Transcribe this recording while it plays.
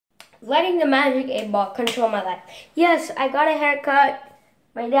letting the Magic 8-Ball control my life. Yes, I got a haircut.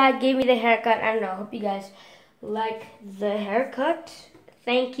 My dad gave me the haircut. I don't know. I hope you guys like the haircut.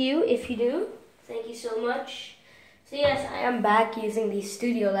 Thank you if you do. Thank you so much. So yes, I am back using these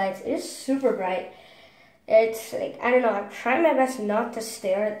studio lights. It is super bright. It's like, I don't know, I'm trying my best not to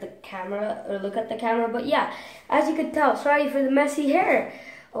stare at the camera or look at the camera, but yeah, as you can tell, sorry for the messy hair.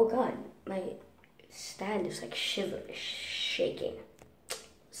 Oh god, my stand is like shaking.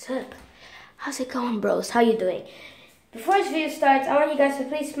 What's up? How's it going, bros? How you doing? Before this video starts, I want you guys to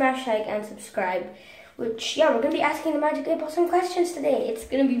please smash like and subscribe, which, yeah, we're going to be asking the Magic 8-Ball some questions today. It's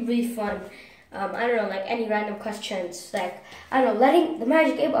going to be really fun. I don't know, like any random questions, like, I don't know, letting the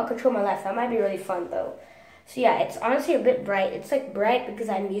Magic 8-Ball control my life. That might be really fun though. So yeah, it's honestly a bit bright. It's like bright because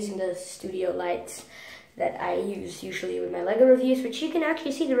I'm using the studio lights that I use usually with my LEGO reviews, which you can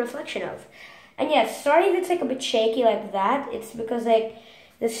actually see the reflection of. And yeah, sorry if it's like a bit shaky like that. It's because like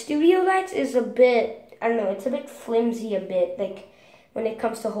the studio lights is a bit, I don't know, it's a bit flimsy a bit. Like when it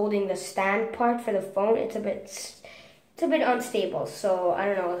comes to holding the stand part for the phone, it's a bit unstable. So I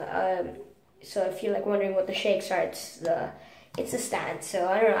don't know. So if you're like wondering what the shakes are, it's the stand. So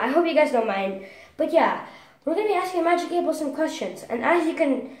I don't know. I hope you guys don't mind. But yeah, we're gonna be asking Magic 8-Ball some questions. And as you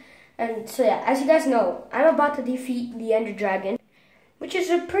guys know, I'm about to defeat the Ender Dragon, which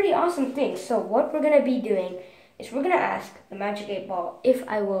is a pretty awesome thing. So what we're gonna be doing is we're gonna ask the Magic 8-Ball if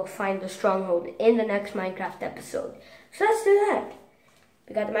I will find the stronghold in the next Minecraft episode. So let's do that.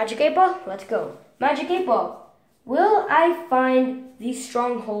 We got the Magic 8-Ball. Let's go. Magic 8-Ball, will I find the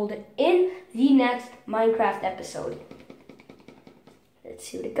stronghold in the next Minecraft episode? Let's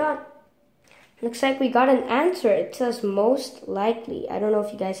see what it got. Looks like we got an answer. It says most likely. I don't know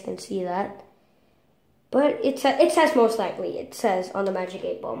if you guys can see that, but it says most likely. It says on the Magic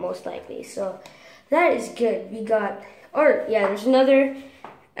 8-Ball most likely. So that is good. We got, or yeah, there's another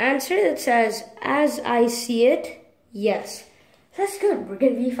answer that says as I see it, yes. That's good. We're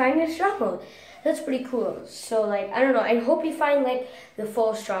gonna be finding a stronghold. That's pretty cool. So like, I don't know, I hope you find like the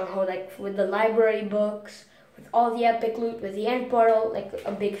full stronghold, like with the library books, with all the epic loot, with the end portal, like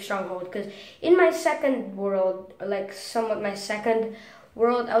a big stronghold. Because in my second world, like somewhat my second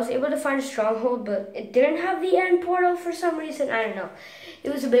world, I was able to find a stronghold, but it didn't have the end portal for some reason. I don't know.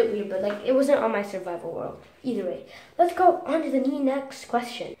 It was a bit weird, but like it wasn't on my survival world. Either way, let's go on to the next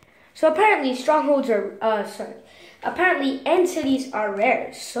question. So apparently strongholds are, apparently end cities are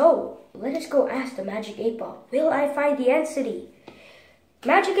rare. So let us go ask the Magic 8-Ball. Will I find the end city?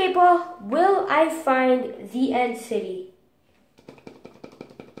 Magic 8-Ball, will I find the end city?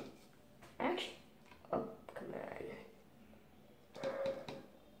 Actually, oh, come on.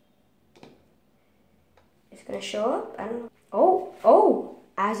 It's gonna show up? I don't know. Oh,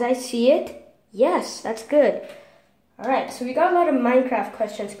 as I see it, yes, that's good. Alright, so we got a lot of Minecraft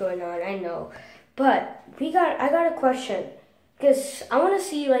questions going on, I know. But I got a question. Because I wanna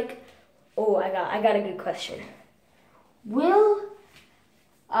see like, oh, I got a good question. Will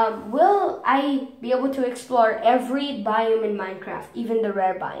I be able to explore every biome in Minecraft, even the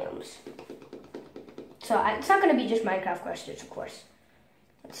rare biomes? So it's not going to be just Minecraft questions, of course.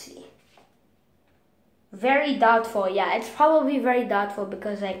 Let's see. Very doubtful. Yeah, it's probably very doubtful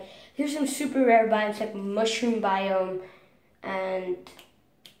because like there's some super rare biomes like mushroom biome and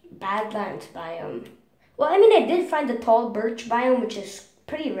badlands biome. Well, I mean, I did find the tall birch biome, which is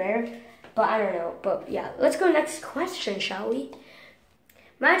pretty rare, but I don't know. But yeah, let's go next question, shall we?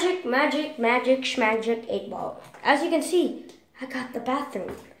 Magic 8-Ball. As you can see, I got the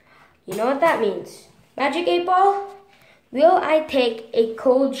bathroom. You know what that means. Magic 8-Ball, will I take a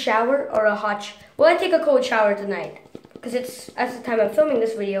cold shower or a hot shower? Will I take a cold shower tonight? Because it's, at the time I'm filming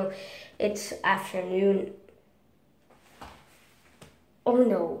this video, it's afternoon. Oh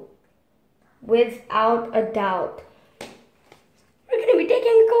no. Without a doubt. We're going to be taking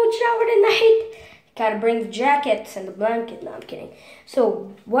a cold shower tonight. Gotta bring the jackets and the blanket. No, I'm kidding.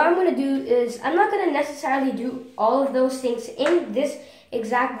 So what I'm gonna do is, I'm not gonna necessarily do all of those things in this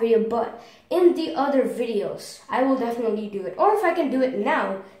exact video, but in the other videos, I will definitely do it. Or if I can do it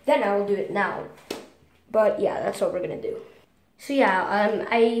now, then I will do it now. But yeah, that's what we're gonna do. So yeah,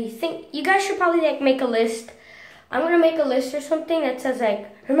 I think you guys should probably like make a list. I'm gonna make a list or something that says like,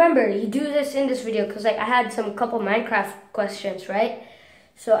 remember, you do this in this video, because like I had some couple Minecraft questions, right?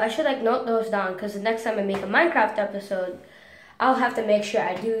 So I should like note those down, because the next time I make a Minecraft episode, I'll have to make sure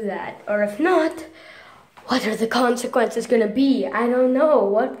I do that. Or if not, what are the consequences gonna be? I don't know.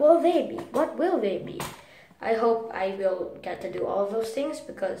 What will they be? What will they be? I hope I will get to do all of those things,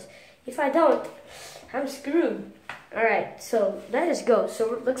 because if I don't, I'm screwed. Alright, so let us go.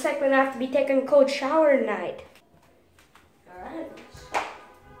 So it looks like we're gonna have to be taking a cold shower tonight. Alright.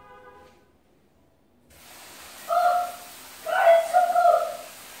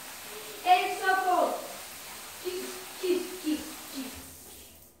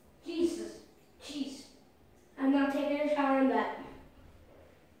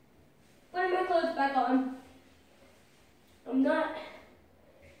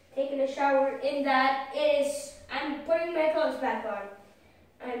 shower in that is I'm putting my clothes back on.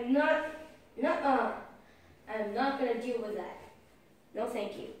 I'm not I'm not gonna deal with that. No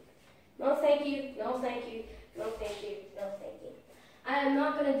thank you. No thank you, no thank you, no thank you, no thank you. I am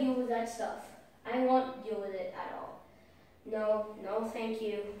not gonna deal with that stuff. I won't deal with it at all. No, no thank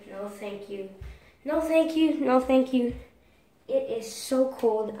you, no thank you. No thank you, no thank you. It is so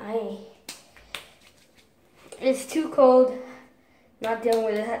cold. It's too cold. Not dealing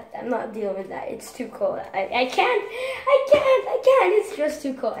with that. I'm not dealing with that. It's too cold. I can't. It's just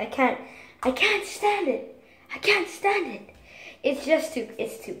too cold. I can't stand it. I can't stand it. It's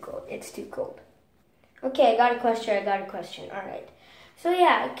too cold. It's too cold. Okay, I got a question. All right. So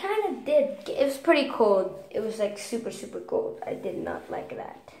yeah, I kind of did. It was pretty cold. It was like super, super cold. I did not like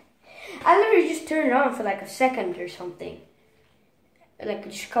that. I literally just turned it on for like a second or something. Like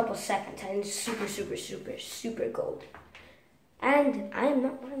just a couple seconds, and it's super, super, super, super cold. And I am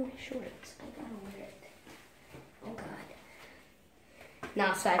not wearing my shorts. I gotta wear it. Oh God.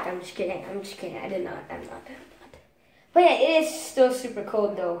 No, Zach, I'm just kidding. I'm not. But yeah, it is still super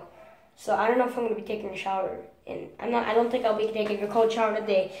cold though. So I don't know if I'm gonna be taking a shower. And I don't think I'll be taking a cold shower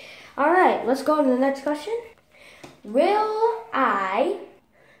today. Alright, let's go on to the next question. Will I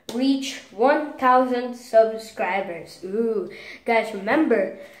reach 1,000 subscribers? Ooh, guys,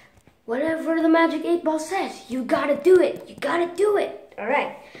 remember, whatever the Magic 8 Ball says, you gotta do it. You gotta do it. All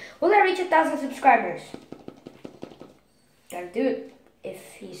right. Will I reach 1,000 subscribers? Gotta do it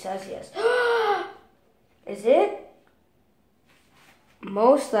if he says yes. Is it?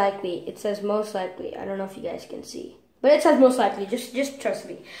 Most likely. It says most likely. I don't know if you guys can see, but it says most likely. Just trust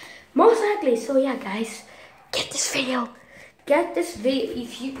me. Most likely. So yeah, guys, get this video. Get this video.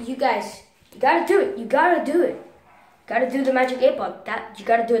 If you guys, you gotta do it. You gotta do it. Gotta do the Magic 8 Ball. That you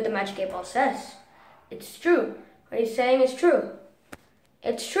gotta do what the Magic 8 Ball says. It's true. What he's saying is true.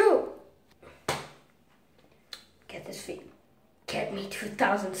 It's true. Get this video. Get me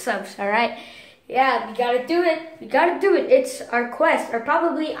 2,000 subs. All right. Yeah, we gotta do it. We gotta do it. It's our quest, or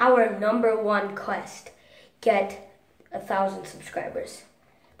probably our #1 quest. Get 1,000 subscribers.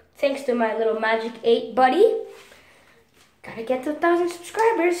 Thanks to my little Magic 8 buddy. Gotta get to 1,000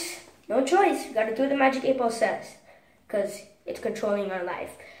 subscribers. No choice. We gotta do what the Magic 8 Ball says, because it's controlling our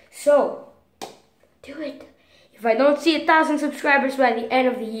life. So, do it. If I don't see 1,000 subscribers by the end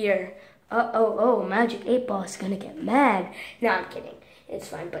of the year, Magic 8 Ball is gonna get mad. No, I'm kidding. It's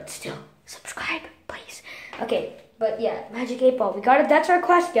fine, but still, subscribe, please. Okay, but yeah, Magic 8 Ball. That's our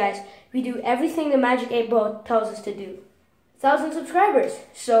quest, guys. We do everything the Magic 8 Ball tells us to do. 1,000 subscribers.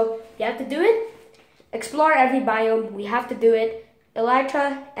 So, you have to do it. Explore every biome. We have to do it.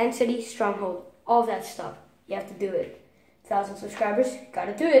 Elytra, End City, Stronghold. All that stuff. You have to do it. 1,000 subscribers.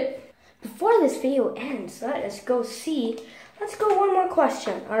 Gotta do it. Before this video ends, let's go one more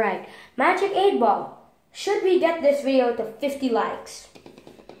question. Alright. Magic 8 Ball. Should we get this video to 50 likes?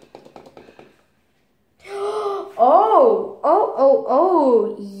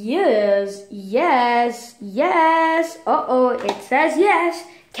 Yes. It says yes.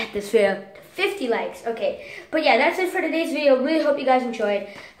 Get this video to 50 likes. Okay, but yeah, that's it for today's video. Really hope you guys enjoyed.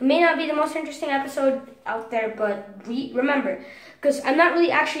 It may not be the most interesting episode out there, but remember, because I'm not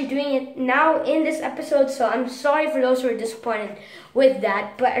really actually doing it now in this episode, so I'm sorry for those who are disappointed with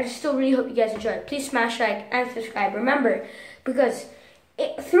that, but I still really hope you guys enjoyed. Please smash like and subscribe. Remember, because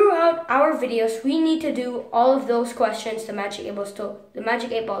throughout our videos, we need to do all of those questions the Magic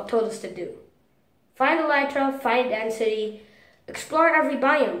 8 Ball told us to do. Find Elytra, find End City, explore every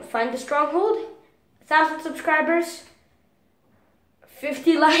biome, find the Stronghold, 1,000 subscribers,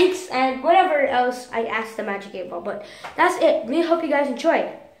 50 likes, and whatever else I asked the Magic 8 Ball. But that's it. Really hope you guys enjoyed.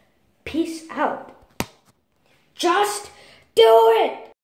 Peace out. Just do it!